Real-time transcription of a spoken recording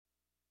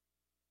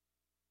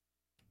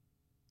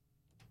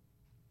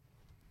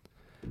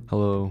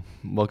Hello,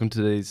 welcome to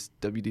today's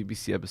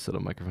WDBC episode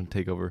of Microphone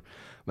Takeover.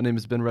 My name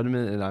is Ben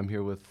Redmond, and I'm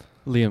here with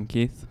Liam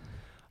Keith.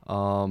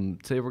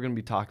 Today we're going to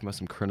be talking about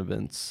some current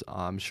events.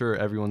 I'm sure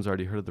everyone's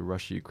already heard of the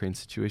Russia-Ukraine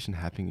situation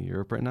happening in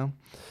Europe right now.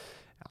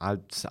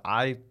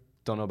 I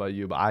don't know about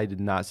you, but I did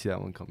not see that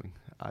one coming.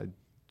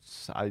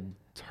 I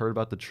heard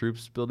about the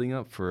troops building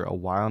up for a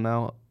while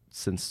now,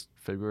 since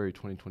February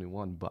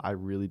 2021, but I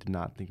really did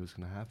not think it was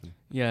going to happen.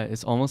 Yeah,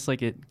 it's almost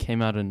like it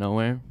came out of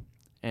nowhere,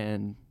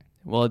 and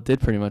well, it did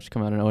pretty much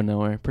come out of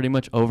nowhere. Pretty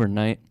much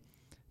overnight,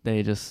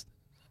 they just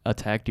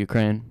attacked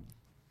Ukraine,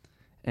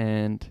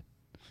 and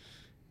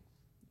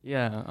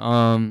yeah,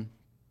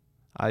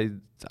 I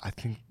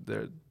think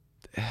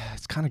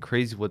it's kind of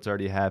crazy what's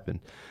already happened.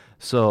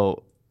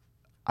 So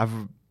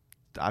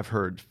I've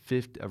heard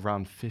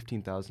around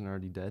 15,000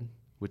 already dead,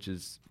 which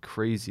is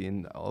crazy,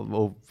 and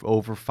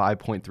over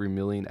 5.3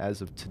 million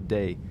as of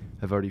today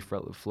have already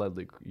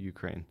fled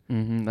Ukraine.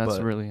 That's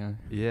really high.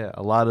 Yeah,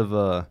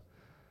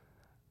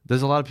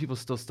 there's a lot of people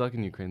still stuck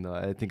in Ukraine, though.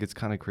 I think it's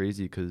kind of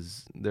crazy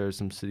because there are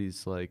some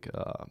cities like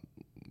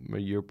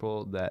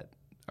Mariupol that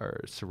are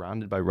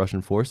surrounded by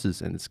Russian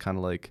forces, and it's kind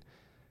of like,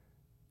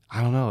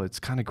 I don't know, it's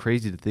kind of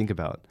crazy to think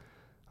about.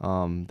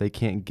 They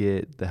can't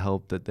get the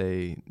help that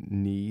they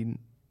need,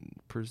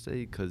 per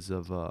se, because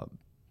of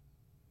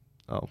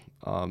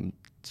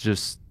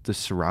just they're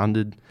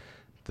surrounded,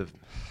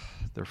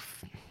 their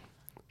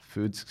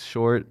food's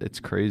short. It's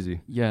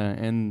crazy. Yeah,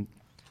 and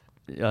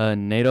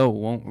NATO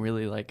won't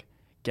really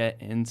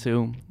get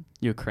into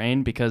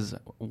Ukraine because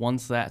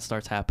once that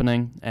starts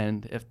happening,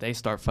 and if they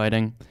start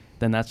fighting,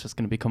 then that's just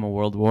going to become a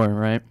world war,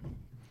 right?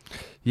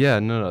 Yeah,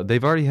 no.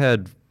 They've already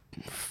had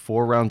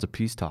 4 rounds of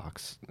peace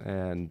talks,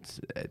 and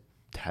it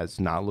has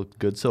not looked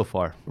good so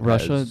far.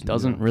 Russia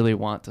doesn't really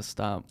want to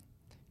stop.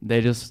 They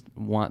just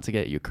want to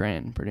get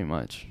Ukraine, pretty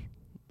much.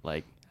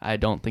 I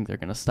don't think they're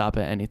going to stop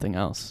at anything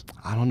else.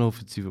 I don't know if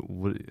it's even,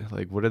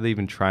 what are they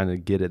even trying to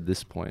get at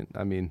this point?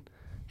 I mean,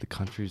 the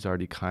country's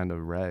already kind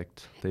of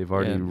wrecked. They've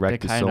already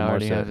wrecked it so much. They kind of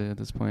already have it at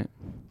this point.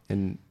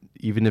 And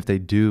even if they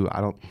do,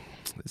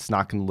 it's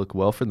not going to look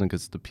well for them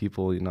because the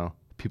people,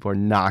 people are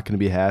not going to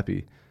be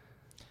happy.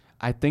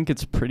 I think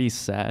it's pretty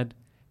sad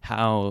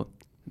how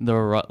the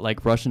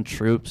Russian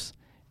troops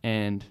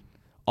and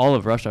all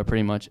of Russia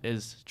pretty much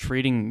is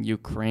treating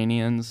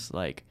Ukrainians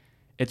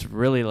it's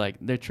really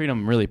they treat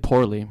them really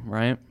poorly,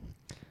 right?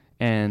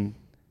 And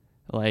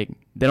they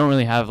don't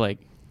really have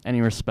any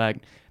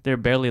respect. They're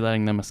barely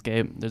letting them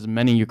escape. There's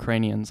many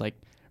Ukrainians,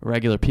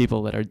 regular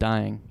people, that are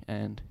dying,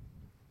 and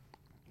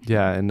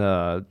yeah, and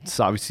it's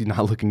obviously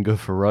not looking good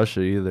for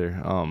Russia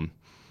either.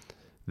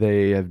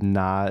 They have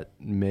not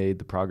made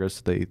the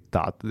progress they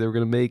thought that they were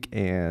going to make,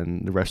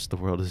 and the rest of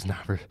the world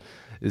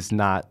is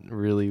not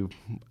really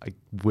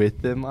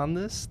with them on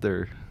this.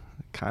 They're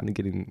kind of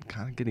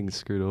getting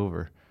screwed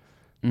over.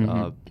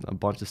 A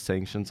bunch of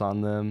sanctions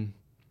on them,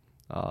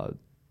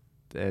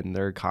 and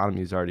their economy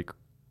is already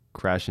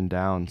crashing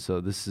down.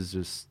 So this is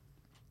just,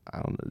 I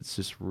don't know, it's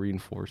just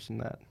reinforcing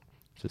that,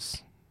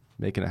 just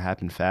making it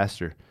happen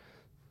faster.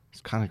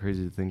 It's kind of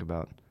crazy to think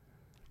about.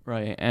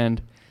 Right,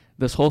 and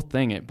this whole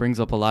thing, it brings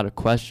up a lot of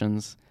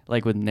questions,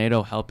 with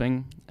NATO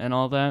helping and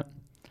all that.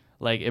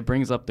 It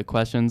brings up the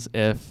questions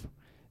if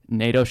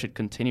NATO should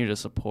continue to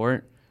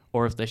support,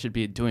 or if they should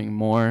be doing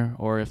more,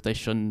 or if they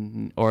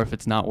shouldn't, or if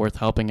it's not worth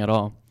helping at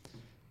all.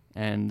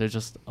 And there's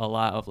just a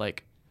lot of I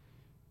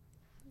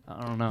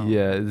don't know.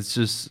 Yeah, it's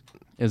just,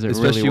 is it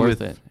really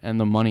worth it? And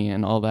the money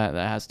and all that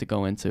has to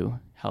go into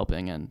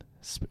helping and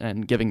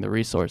giving the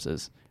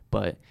resources.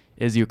 But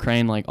is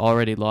Ukraine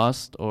already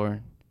lost,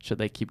 or should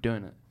they keep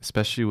doing it?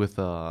 Especially with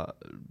I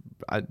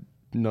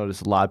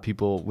notice a lot of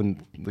people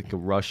when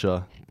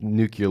Russia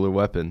nuclear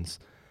weapons.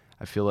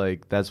 I feel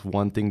like that's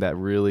one thing that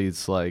really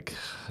is they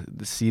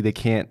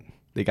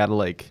got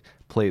to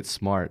play it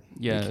smart.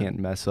 Yeah. They can't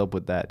mess up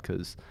with that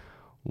because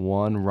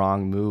one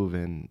wrong move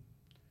in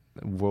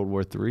World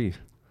War III,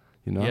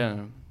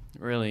 Yeah,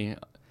 really.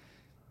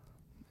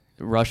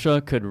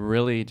 Russia could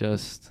really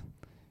just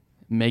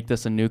make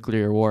this a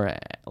nuclear war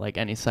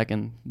any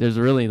second. There's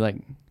really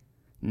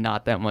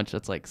not that much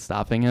that's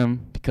stopping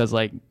him because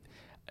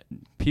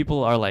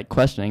people are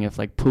questioning if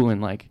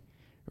Putin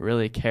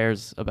really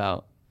cares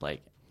about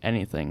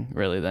anything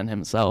really than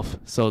himself.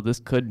 So this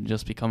could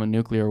just become a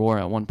nuclear war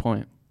at one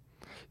point.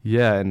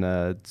 Yeah, and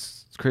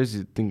it's crazy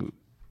to think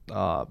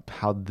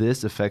how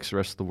this affects the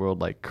rest of the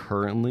world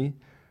currently.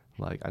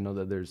 I know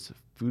that there's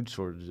food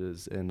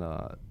shortages in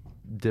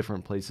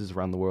different places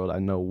around the world. I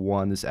know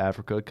one is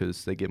Africa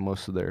because they get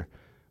most of their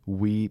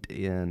wheat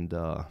and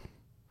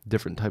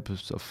different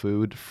types of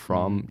food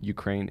from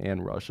Ukraine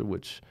and Russia,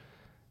 which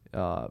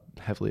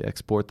heavily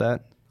export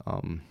that.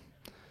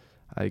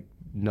 I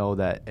know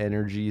that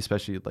energy,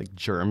 especially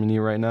Germany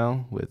right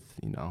now with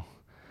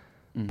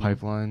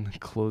pipeline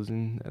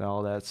closing and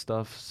all that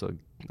stuff. So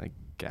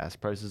gas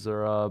prices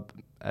are up,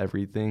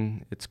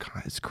 everything. It's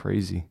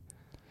crazy.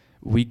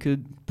 We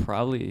could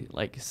probably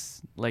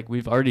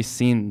we've already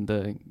seen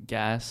the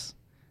gas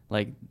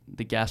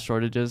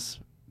shortages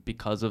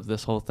because of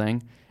this whole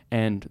thing,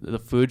 and the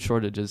food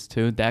shortages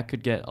too, that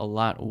could get a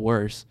lot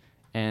worse.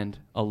 And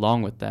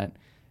along with that,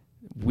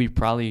 we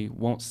probably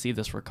won't see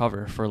this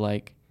recover for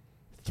like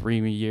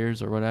 3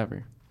 years or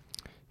whatever.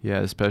 Yeah,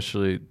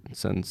 especially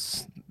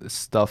since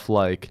stuff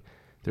like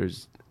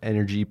there's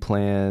energy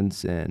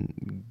plants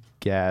and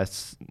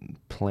gas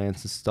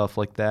plants and stuff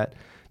like that.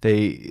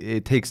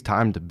 It takes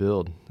time to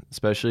build,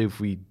 especially if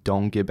we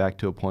don't get back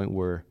to a point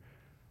where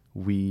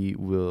we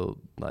will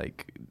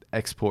like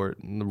export,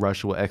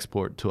 Russia will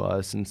export to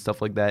us and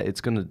stuff like that.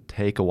 It's going to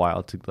take a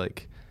while to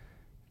like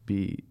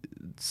be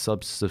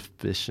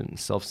self-sufficient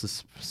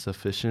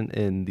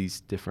in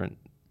these different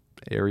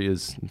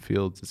areas and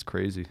fields. It's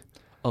crazy.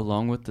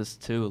 Along with this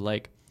too,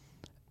 like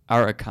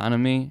our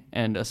economy,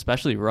 and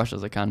especially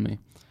Russia's economy,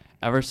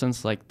 ever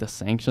since like the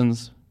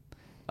sanctions,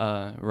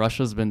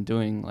 Russia's been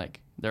doing like,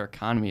 their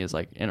economy is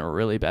like in a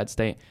really bad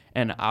state,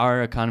 and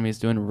our economy is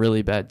doing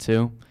really bad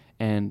too,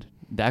 and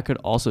that could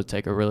also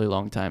take a really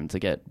long time to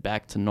get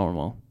back to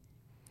normal.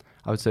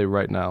 I would say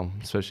right now,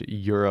 especially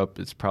Europe,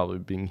 is probably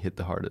being hit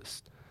the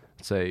hardest.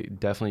 I'd say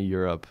definitely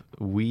Europe.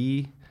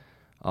 We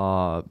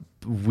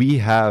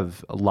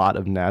have a lot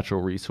of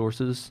natural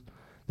resources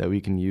that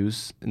we can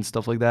use and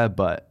stuff like that,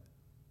 but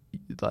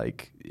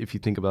like if you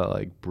think about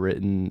like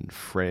Britain,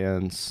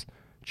 France,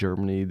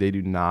 Germany, they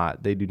do not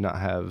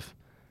have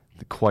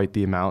quite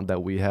the amount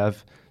that we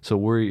have. So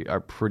we are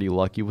pretty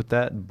lucky with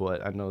that,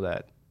 but I know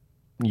that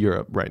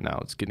Europe right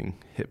now is getting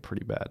hit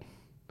pretty bad.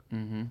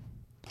 Mm-hmm.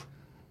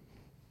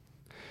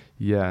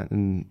 Yeah,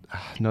 and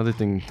another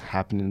thing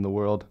happening in the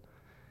world,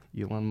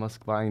 Elon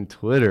Musk buying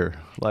Twitter.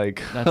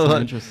 Like That's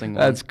an interesting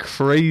one. That's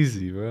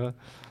crazy, bro.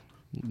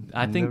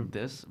 I think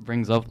this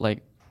brings up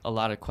like a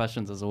lot of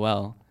questions as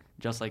well,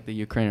 just like the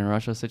Ukraine and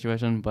Russia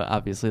situation, but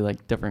obviously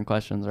like different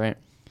questions, right?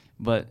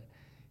 But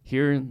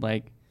here,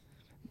 like,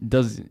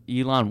 does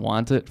Elon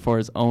want it for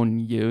his own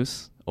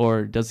use,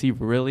 or does he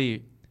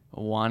really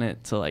want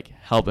it to like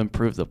help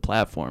improve the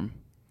platform?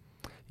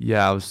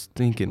 Yeah, I was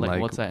thinking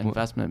like what's that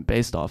investment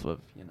based off of,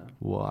 you know?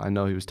 Well, I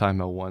know he was talking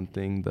about one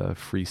thing, the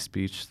free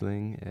speech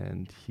thing,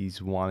 and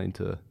he's wanting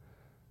to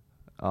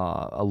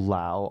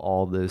allow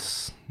all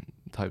this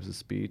types of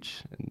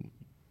speech, and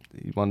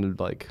he wanted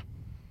to like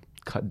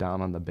cut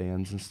down on the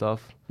bans and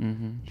stuff.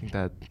 Mm-hmm. I think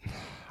that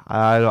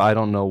I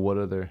don't know what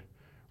other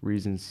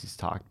reasons he's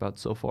talked about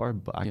so far,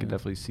 but I could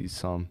definitely see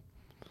some.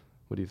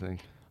 What do you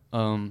think?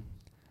 I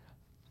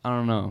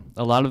don't know.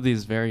 A lot of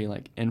these very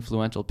like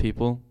influential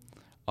people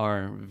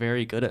are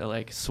very good at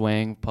like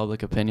swaying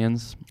public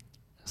opinions.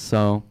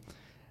 So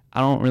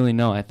I don't really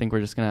know. I think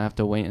we're just going to have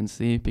to wait and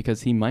see,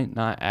 because he might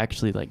not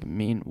actually like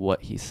mean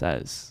what he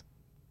says.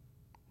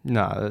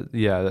 No,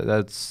 yeah,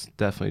 that's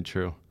definitely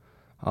true.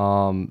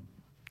 Elon,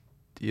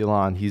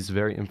 he's a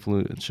very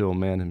influential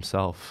man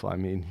himself. I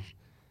mean,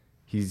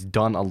 he's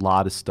done a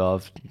lot of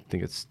stuff. I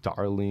think it's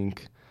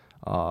Starlink,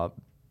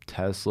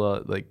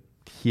 Tesla. Like,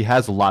 he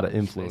has a lot of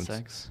influence.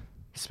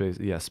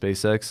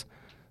 SpaceX.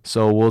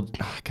 So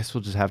I guess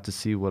we'll just have to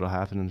see what'll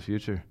happen in the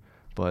future.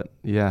 But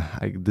yeah,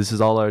 this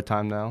is all our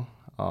time now.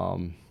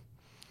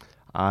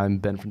 I'm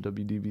Ben from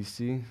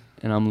WDBC.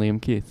 And I'm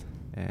Liam Keith.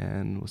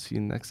 And we'll see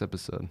you in the next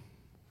episode.